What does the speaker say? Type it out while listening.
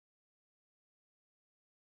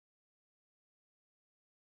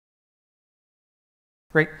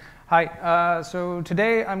Great. Hi. So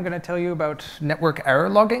today I'm going to tell you about network error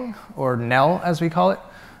logging, or NEL as we call it.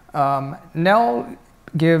 NEL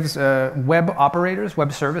gives web operators,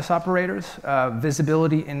 web service operators,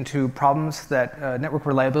 visibility into problems that, network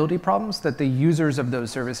reliability problems that the users of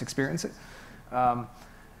those services experience.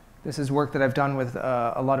 This is work that I've done with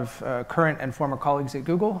a lot of current and former colleagues at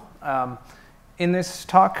Google. In this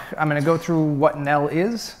talk, I'm going to go through what NEL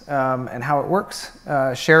is and how it works,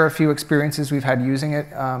 share a few experiences we've had using it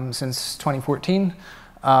since 2014,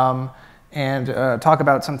 and talk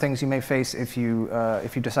about some things you may face if you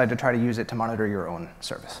decide to try to use it to monitor your own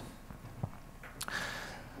service.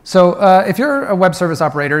 So if you're a web service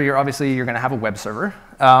operator, you're going to have a web server.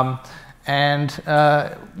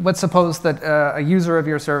 Let's suppose that a user of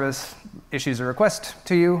your service issues a request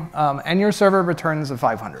to you, and your server returns a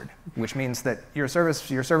 500, which means that your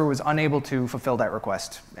server was unable to fulfill that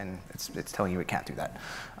request, and it's telling you it can't do that.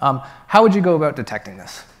 How would you go about detecting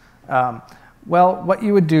this? Well, what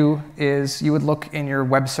you would do is you would look in your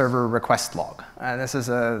web server request log. And this is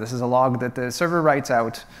a log that the server writes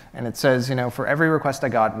out, and it says, you know, for every request I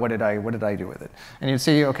got, what did I do with it? And you'd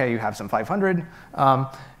see, okay, you have some 500.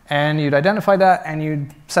 And you'd identify that, and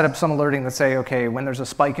you'd set up some alerting that say, okay, when there's a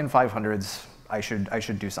spike in 500s, I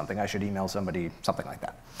should do something. I should email somebody, something like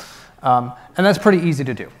that. And that's pretty easy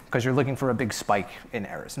to do, because you're looking for a big spike in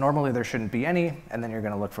errors. Normally, there shouldn't be any, and then you're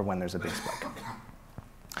going to look for when there's a big spike.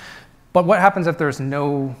 But what happens if there's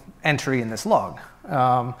no entry in this log?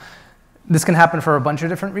 This can happen for a bunch of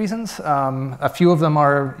different reasons. A few of them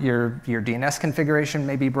are your DNS configuration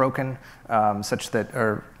may be broken, such that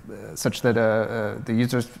the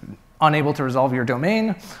user's unable to resolve your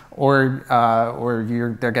domain, or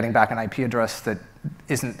they're getting back an IP address that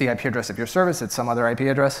isn't the IP address of your service, it's some other IP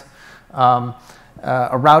address.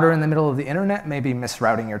 A router in the middle of the internet may be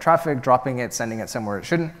misrouting your traffic, dropping it, sending it somewhere it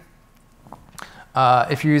shouldn't.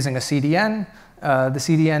 If you're using a CDN, the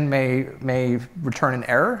CDN may return an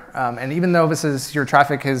error, and even though your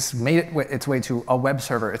traffic has made its way to a web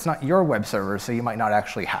server, it's not your web server, so you might not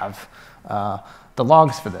actually have the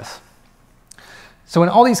logs for this. So in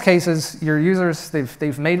all these cases, your users,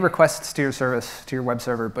 they've made requests to your service, to your web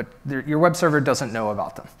server, but your web server doesn't know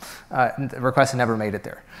about them. The request never made it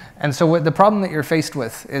there. And so the problem that you're faced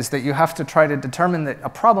with is that you have to try to determine that a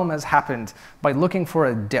problem has happened by looking for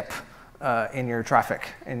a dip in your traffic,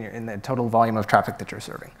 in the total volume of traffic that you're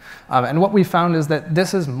serving. And what we found is that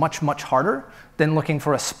this is much, much harder than looking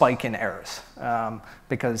for a spike in errors.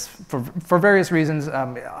 Because for various reasons,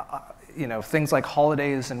 you know, things like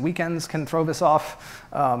holidays and weekends can throw this off.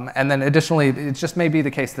 And then additionally, it just may be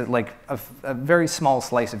the case that like a very small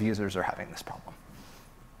slice of users are having this problem.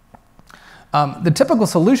 The typical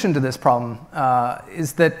solution to this problem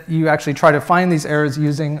is that you actually try to find these errors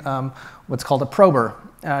using what's called a prober.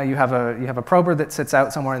 You have a prober that sits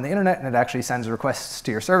out somewhere in the internet, and it actually sends requests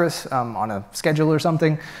to your service on a schedule or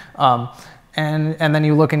something. And then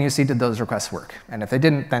you look and you see, did those requests work? And if they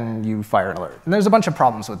didn't, then you fire an alert. And there's a bunch of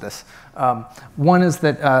problems with this. One is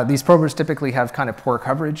that these probers typically have kind of poor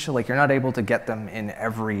coverage. Like you're not able to get them in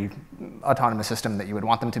every autonomous system that you would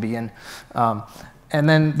want them to be in. And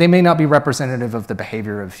then they may not be representative of the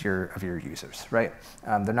behavior of your users, right?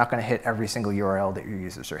 They're not going to hit every single URL that your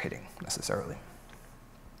users are hitting necessarily.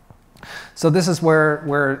 So this is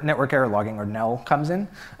where network error logging, or NEL, comes in.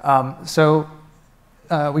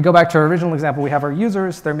 We go back to our original example. We have our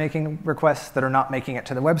users. They're making requests that are not making it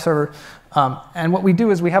to the web server. And what we do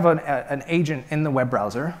is we have an agent in the web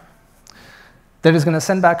browser that is going to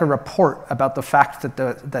send back a report about the fact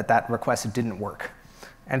that that request didn't work.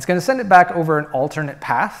 And it's going to send it back over an alternate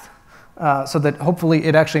path so that hopefully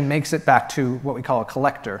it actually makes it back to what we call a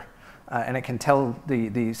collector. And it can tell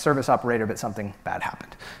the service operator that something bad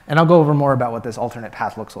happened. And I'll go over more about what this alternate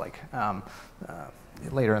path looks like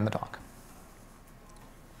later in the talk.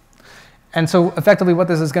 And so effectively what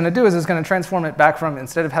this is going to do is it's going to transform it back from,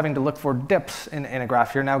 instead of having to look for dips in a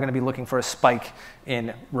graph, you're now going to be looking for a spike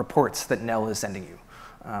in reports that NEL is sending you,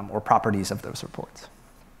 or properties of those reports.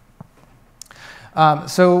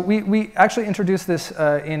 So we actually introduced this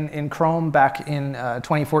in Chrome back in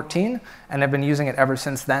 2014, and have been using it ever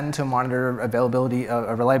since then to monitor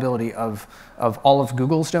reliability of all of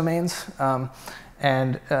Google's domains.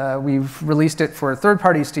 We've released it for third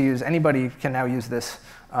parties to use. Anybody can now use this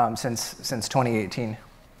since 2018.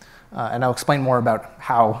 And I'll explain more about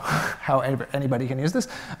how anybody can use this.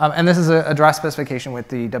 And this is a draft specification with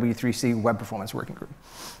the W3C Web Performance Working Group.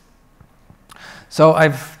 So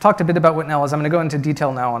I've talked a bit about what NEL is. I'm going to go into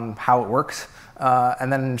detail now on how it works.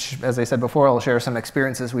 And then, as I said before, I'll share some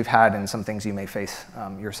experiences we've had and some things you may face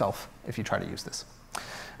yourself if you try to use this.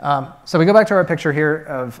 So we go back to our picture here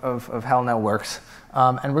of how Nell works.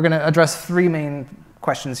 And we're going to address three main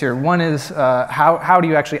questions here. One is, how do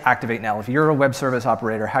you actually activate Nell? If you're a web service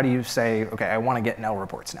operator, how do you say, OK, I want to get Nell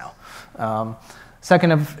reports now?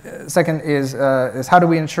 Second is how do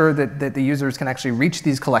we ensure that the users can actually reach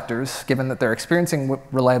these collectors, given that they're experiencing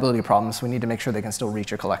reliability problems? We need to make sure they can still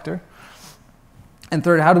reach a collector. And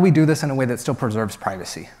third, how do we do this in a way that still preserves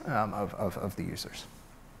privacy of the users?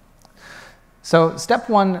 So step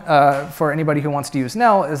one for anybody who wants to use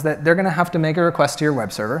Nell is that they're going to have to make a request to your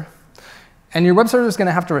web server. And your web server is going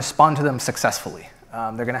to have to respond to them successfully.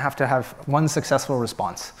 They're going to have one successful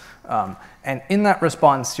response. And in that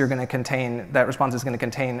response, that response is going to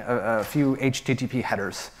contain a few HTTP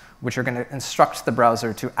headers, which are going to instruct the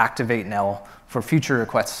browser to activate Nell for future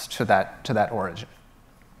requests to that origin.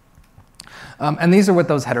 And these are what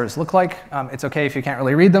those headers look like. It's OK if you can't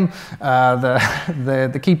really read them.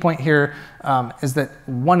 The key point here is that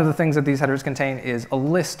one of the things that these headers contain is a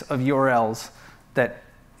list of URLs that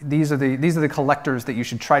these are the collectors that you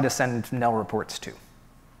should try to send Nell reports to.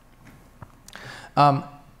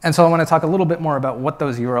 And so I want to talk a little bit more about what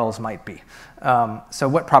those URLs might be. So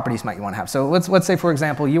what properties might you want to have? So let's say, for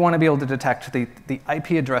example, you want to be able to detect the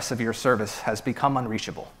IP address of your service has become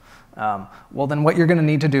unreachable. Well, then what you're going to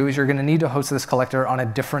need to do is you're going to need to host this collector on a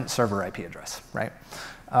different server IP address, right?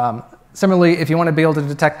 Similarly, if you want to be able to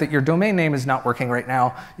detect that your domain name is not working right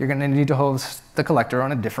now, you're going to need to host the collector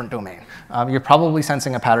on a different domain. You're probably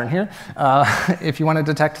sensing a pattern here. If you want to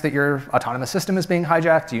detect that your autonomous system is being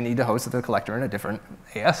hijacked, you need to host the collector in a different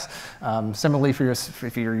AS. Similarly,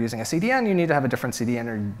 if you're using a CDN, you need to have a different CDN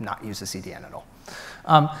or not use a CDN at all.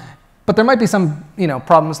 But there might be some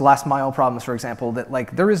problems, last mile problems, for example, that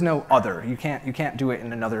there is no other. You can't do it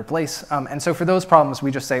in another place. And so for those problems, we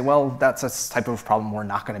just say, well, that's a type of problem we're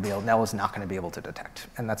not going to be able, Nell is not going to be able to detect.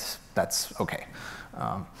 And that's OK.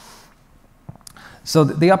 So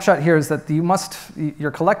the upshot here is that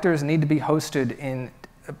your collectors need to be hosted in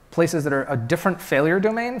places that are a different failure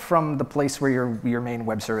domain from the place where your main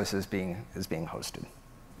web service is being hosted.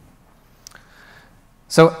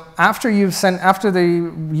 So after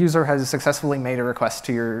the user has successfully made a request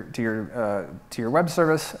to your web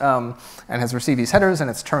service and has received these headers and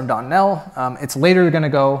it's turned on Nell, it's later going to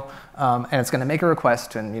go and it's going to make a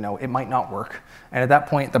request and it might not work. And at that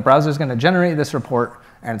point, the browser is going to generate this report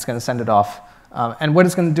and it's going to send it off. And what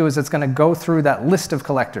it's going to do is it's going to go through that list of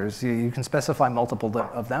collectors. You can specify multiple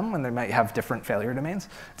of them, and they might have different failure domains.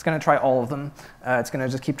 It's going to try all of them. It's going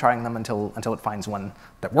to just keep trying them until it finds one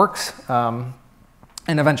that works.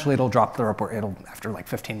 And eventually, it'll drop the report. After like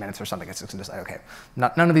 15 minutes or something, it's going to decide, OK,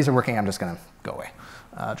 none of these are working. I'm just going to go away.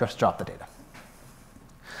 Just drop the data.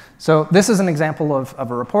 So this is an example of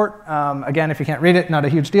a report. Again, if you can't read it, not a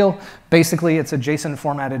huge deal. Basically, it's a JSON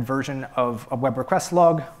formatted version of a web request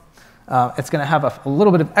log. It's going to have a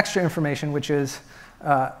little bit of extra information, which is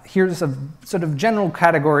here's a sort of general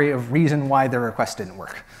category of reason why the request didn't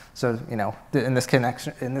work. So in this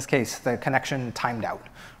case, the connection timed out,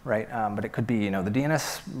 right? But it could be the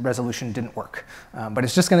DNS resolution didn't work. But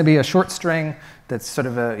it's just going to be a short string that's sort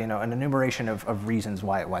of an enumeration of reasons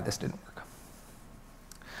why this didn't work.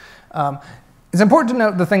 It's important to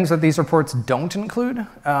note the things that these reports don't include,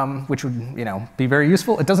 which would be very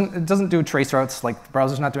useful. It doesn't do trace routes. Like the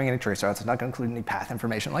browser's not doing any trace routes. It's not going to include any path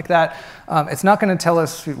information like that. It's not going to tell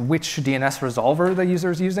us which DNS resolver the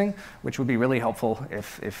user is using, which would be really helpful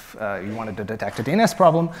if you wanted to detect a DNS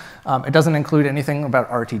problem. It doesn't include anything about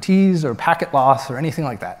RTTs or packet loss or anything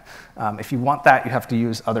like that. If you want that, you have to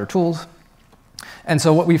use other tools. And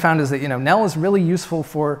so what we found is that Nell is really useful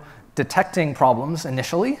for detecting problems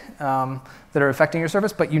initially that are affecting your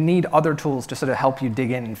service, but you need other tools to sort of help you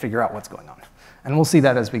dig in and figure out what's going on. And we'll see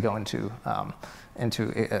that as we go into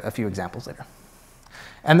a few examples later.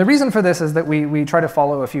 And the reason for this is that we try to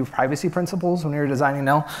follow a few privacy principles when we were designing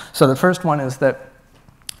Nell. So the first one is that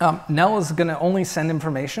Nell is going to only send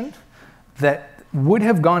information that would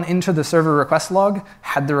have gone into the server request log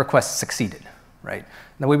had the request succeeded, right?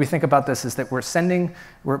 And the way we think about this is that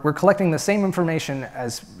we're collecting the same information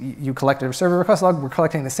as you collected a server request log. We're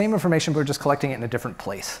collecting the same information, but we're just collecting it in a different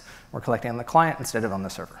place. We're collecting it on the client instead of on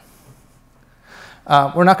the server.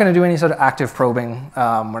 We're not going to do any sort of active probing.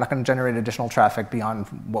 We're not going to generate additional traffic beyond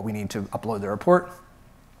what we need to upload the report.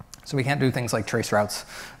 So we can't do things like trace routes,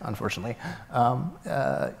 unfortunately.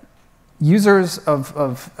 Users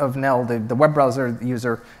of Nell, the web browser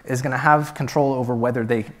user, is going to have control over whether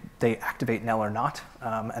they activate Nell or not.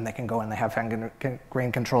 And they can go and they have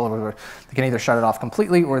grain control over. They can either shut it off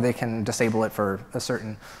completely or they can disable it for a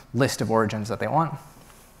certain list of origins that they want.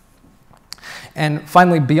 And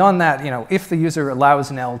finally, beyond that, if the user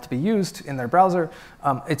allows NEL to be used in their browser,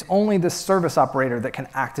 it's only the service operator that can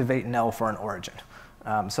activate NEL for an origin.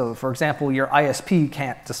 So for example, your ISP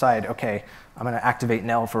can't decide, OK, I'm going to activate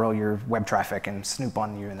NEL for all your web traffic and snoop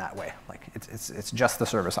on you in that way. Like it's just the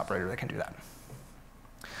service operator that can do that.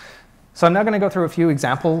 So I'm now going to go through a few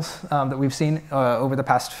examples that we've seen over the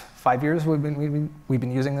past 5 years. We've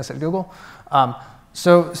been using this at Google.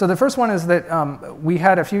 So the first one is that we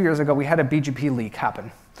had a few years ago, we had a BGP leak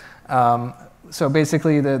happen. So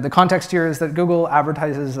basically, the context here is that Google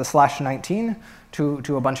advertises a /19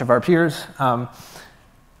 to a bunch of our peers.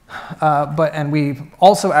 And we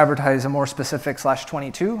also advertise a more specific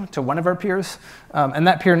 /22 to one of our peers. And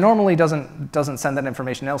that peer normally doesn't send that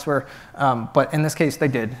information elsewhere. But in this case, they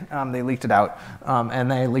did. They leaked it out. And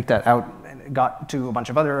they leaked that out and got to a bunch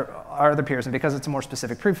of other peers. And because it's a more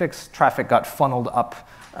specific prefix, traffic got funneled up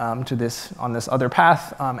to this on this other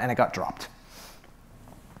path, and it got dropped.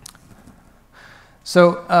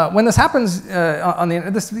 So when this happens on the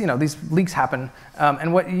internet, these leaks happen,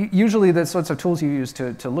 and what usually the sorts of tools you use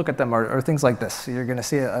to look at them are things like this. So you're going to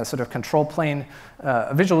see a sort of control plane,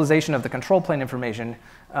 a visualization of the control plane information,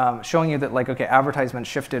 showing you that OK, advertisement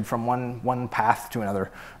shifted from one path to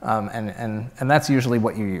another, and that's usually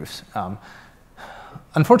what you use.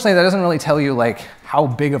 Unfortunately, that doesn't really tell you how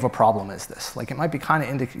big of a problem is this. It might be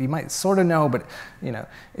kind of you might sort of know, but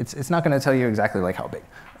it's not going to tell you exactly how big.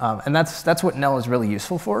 And that's what NEL is really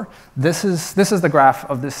useful for. This is the graph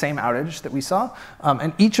of this same outage that we saw.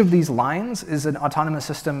 And each of these lines is an autonomous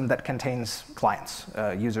system that contains clients,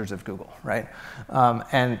 users of Google, right?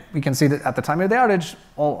 And we can see that at the time of the outage,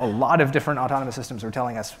 a lot of different autonomous systems were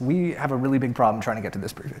telling us, we have a really big problem trying to get to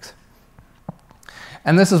this prefix.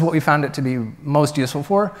 And this is what we found it to be most useful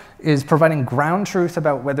for, is providing ground truth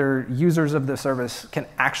about whether users of the service can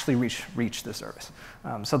actually reach the service.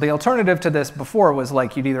 So the alternative to this before was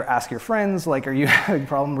you'd either ask your friends, are you having a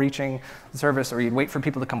problem reaching the service, or you'd wait for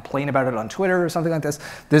people to complain about it on Twitter or something like this.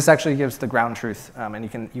 This actually gives the ground truth, and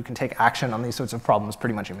you can take action on these sorts of problems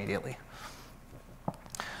pretty much immediately.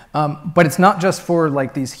 But it's not just for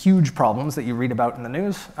these huge problems that you read about in the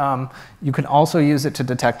news. You can also use it to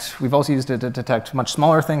detect, we've also used it to detect much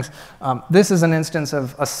smaller things. This is an instance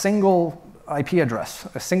of a single IP address,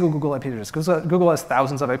 a single Google IP address. Because Google has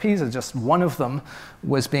thousands of IPs, and just one of them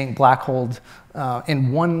was being black-holed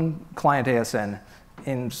in one client ASN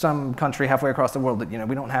in some country halfway across the world that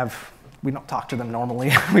we don't talk to them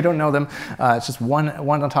normally. We don't know them. It's just one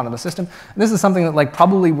autonomous system. And this is something that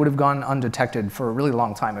probably would have gone undetected for a really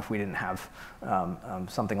long time if we didn't have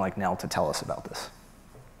something like NEL to tell us about this.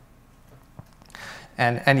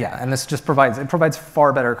 And this just provides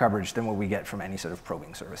far better coverage than what we get from any sort of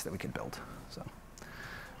probing service that we could build. So.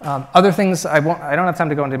 Other things, I don't have time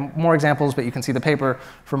to go into more examples, but you can see the paper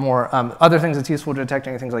for more. Other things it's useful to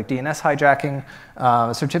detecting things like DNS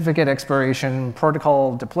hijacking, certificate expiration,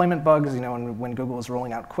 protocol deployment bugs. When Google is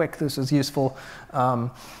rolling out Quick, this is useful.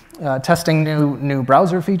 Testing new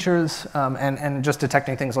browser features, and just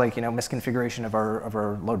detecting things like misconfiguration of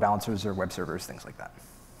our load balancers or web servers, things like that.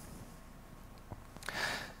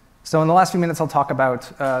 So in the last few minutes, I'll talk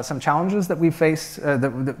about some challenges that we've faced,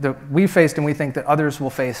 that we've faced and we think that others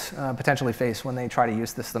will potentially face when they try to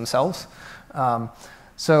use this themselves.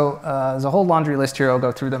 So there's a whole laundry list here. I'll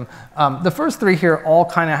go through them. The first three here all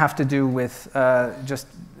kind of have to do with just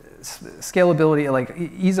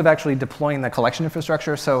scalability, ease of actually deploying the collection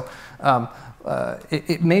infrastructure. So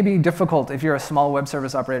it may be difficult, if you're a small web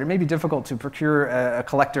service operator, it may be difficult to procure a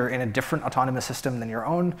collector in a different autonomous system than your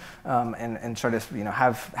own, and try to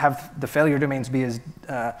have the failure domains be as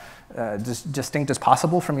distinct as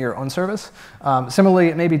possible from your own service. Similarly,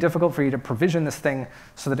 it may be difficult for you to provision this thing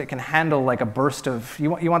so that it can handle a burst of,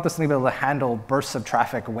 you want this thing to be able to handle bursts of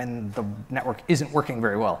traffic when the network isn't working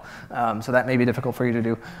very well. So that may be difficult for you to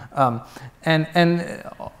do. And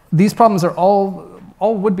these problems are all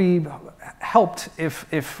would be helped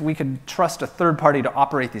if we could trust a third party to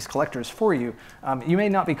operate these collectors for you. You may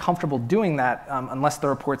not be comfortable doing that unless the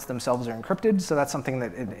reports themselves are encrypted. So that's something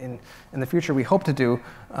that in the future we hope to do,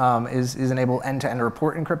 is enable end-to-end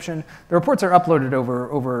report encryption. The reports are uploaded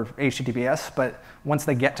over HTTPS, but once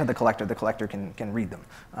they get to the collector can read them.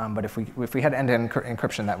 But if we had end-to-end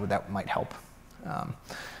encryption, that might help.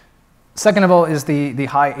 Second of all is the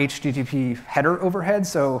high HTTP header overhead.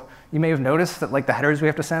 So you may have noticed that like the headers we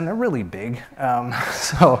have to send, they're really big. And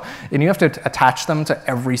you have to attach them to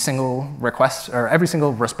every single request or every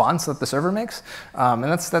single response that the server makes. And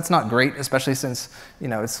that's not great, especially since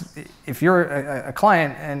if you're a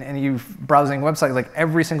client and you're browsing a website, like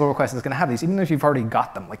every single request is going to have these, even if you've already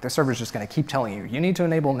got them. Like the server's just going to keep telling you, you need to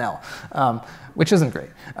enable nel, which isn't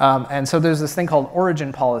great. And so there's this thing called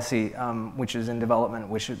origin policy, which is in development,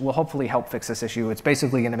 which will hopefully help fix this issue. It's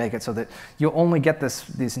basically going to make it so that you'll only get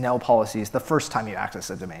these nel policies the first time you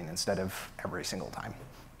access a domain instead of every single time.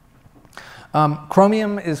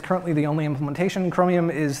 Chromium is currently the only implementation.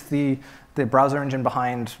 Chromium is the browser engine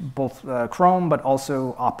behind both Chrome, but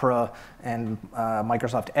also Opera and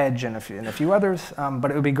Microsoft Edge and a few others.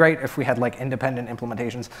 But it would be great if we had like independent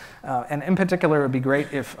implementations. And in particular, it would be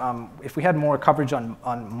great if we had more coverage on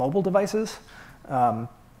mobile devices.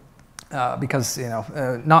 Because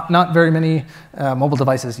not very many mobile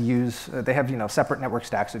devices they have separate network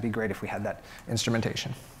stacks. It'd be great if we had that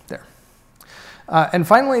instrumentation there. And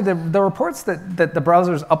finally, the reports that the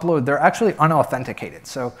browsers upload, they're actually unauthenticated.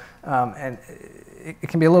 So and it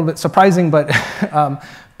can be a little bit surprising, but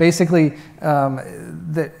basically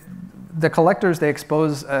the collectors, they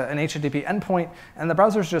expose an HTTP endpoint, and the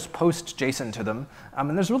browsers just post JSON to them.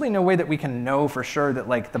 And there's really no way that we can know for sure that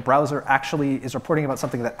like the browser actually is reporting about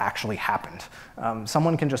something that actually happened.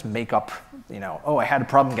 Someone can just make up, oh, I had a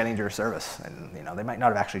problem getting to your service, and they might not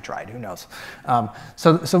have actually tried. Who knows?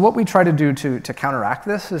 So what we try to do to counteract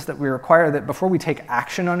this is that we require that before we take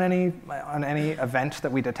action on any event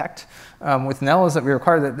that we detect with nel, is that we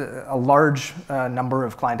require that a large number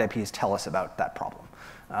of client IPs tell us about that problem.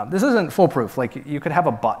 This isn't foolproof. Like you could have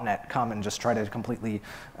a botnet come and just try to completely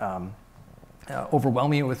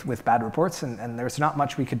overwhelm you with bad reports, and there's not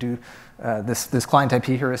much we could do. This client IP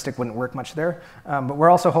heuristic wouldn't work much there. But we're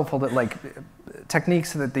also hopeful that like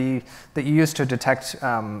techniques that you use to detect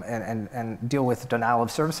and deal with denial of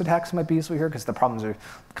service attacks might be useful here, because the problems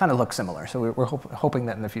kind of look similar. So we're hoping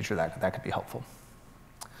that in the future that could be helpful.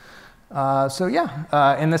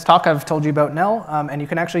 In this talk I've told you about nel, and you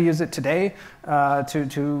can actually use it today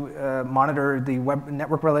to monitor the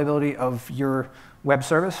network reliability of your web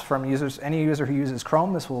service from any user who uses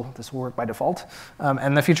Chrome. This will work by default,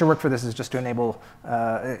 and the future work for this is just to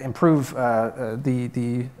improve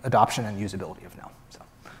the adoption and usability of nel. So,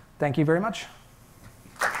 thank you very much.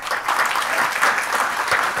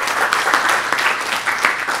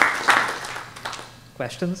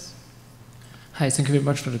 Questions? Hi, thank you very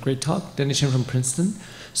much for the great talk. Danny Chen from Princeton.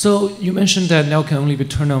 So you mentioned that nel can only be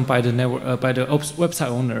turned on by the website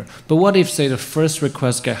owner. But what if, say, the first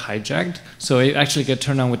request get hijacked, so it actually get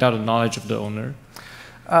turned on without the knowledge of the owner?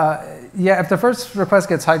 Yeah, if the first request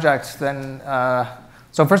gets hijacked, then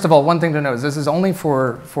so first of all, one thing to know is this is only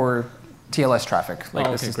for TLS traffic. Like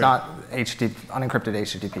this is great. Not unencrypted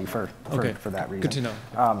HTTP for that reason. Good to know.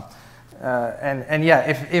 And yeah,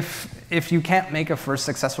 if you can't make a first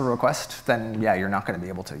successful request, then yeah, you're not going to be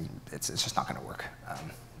able to. It's just not going to work.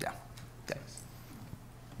 Yeah.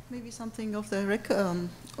 Maybe something of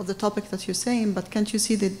the topic that you're saying, but can't you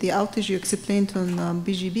see that the outage you explained on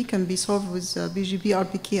BGP can be solved with BGP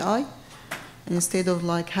RPKI instead of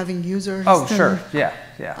like having users? Oh, sure. Yeah.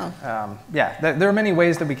 There are many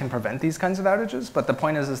ways that we can prevent these kinds of outages, but the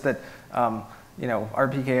point is that.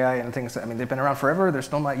 RPKI and things, they've been around forever. They're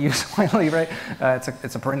still not used widely, right?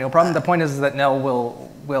 It's a perennial problem. The point is that nel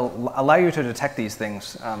will allow you to detect these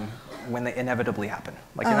things when they inevitably happen.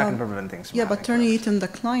 Like you're not going to prevent things from happening. But turning it in the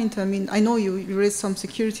client, I know you raised some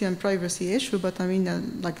security and privacy issue, but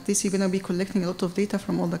like this, you're going to be collecting a lot of data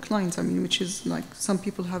from all the clients. Which is like some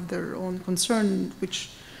people have their own concern, which.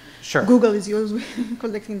 Sure. Google is usually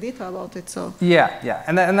collecting data about it, so. Yeah,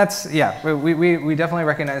 and that's, we definitely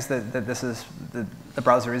recognize that this is, the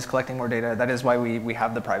browser is collecting more data. That is why we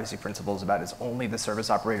have the privacy principles about it's only the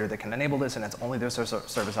service operator that can enable this, and it's only the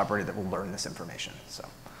service operator that will learn this information, so.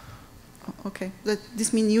 Okay,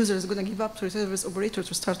 this means user is going to give up to the service operator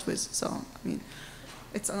to start with, so,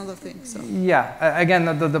 it's another thing, so. Yeah, again,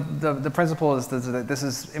 the principle is that this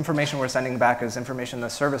is information we're sending back is information the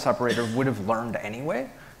service operator would have learned anyway,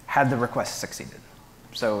 had the request succeeded.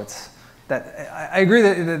 So it's that I agree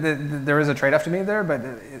that there is a trade-off to me there, but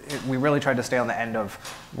we really tried to stay on the end of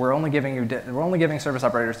we're only giving service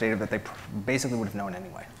operators data that they basically would have known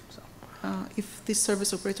anyway. So if this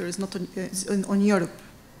service operator is not on Europe,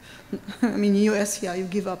 US, yeah, you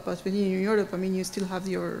give up, but when you're in Europe, you still have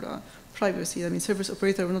your privacy. Service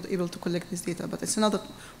operator are not able to collect this data, but it's another.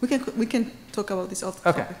 We can talk about this after.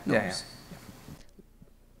 Okay. Yeah.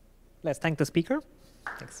 Let's thank the speaker.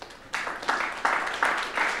 Thanks.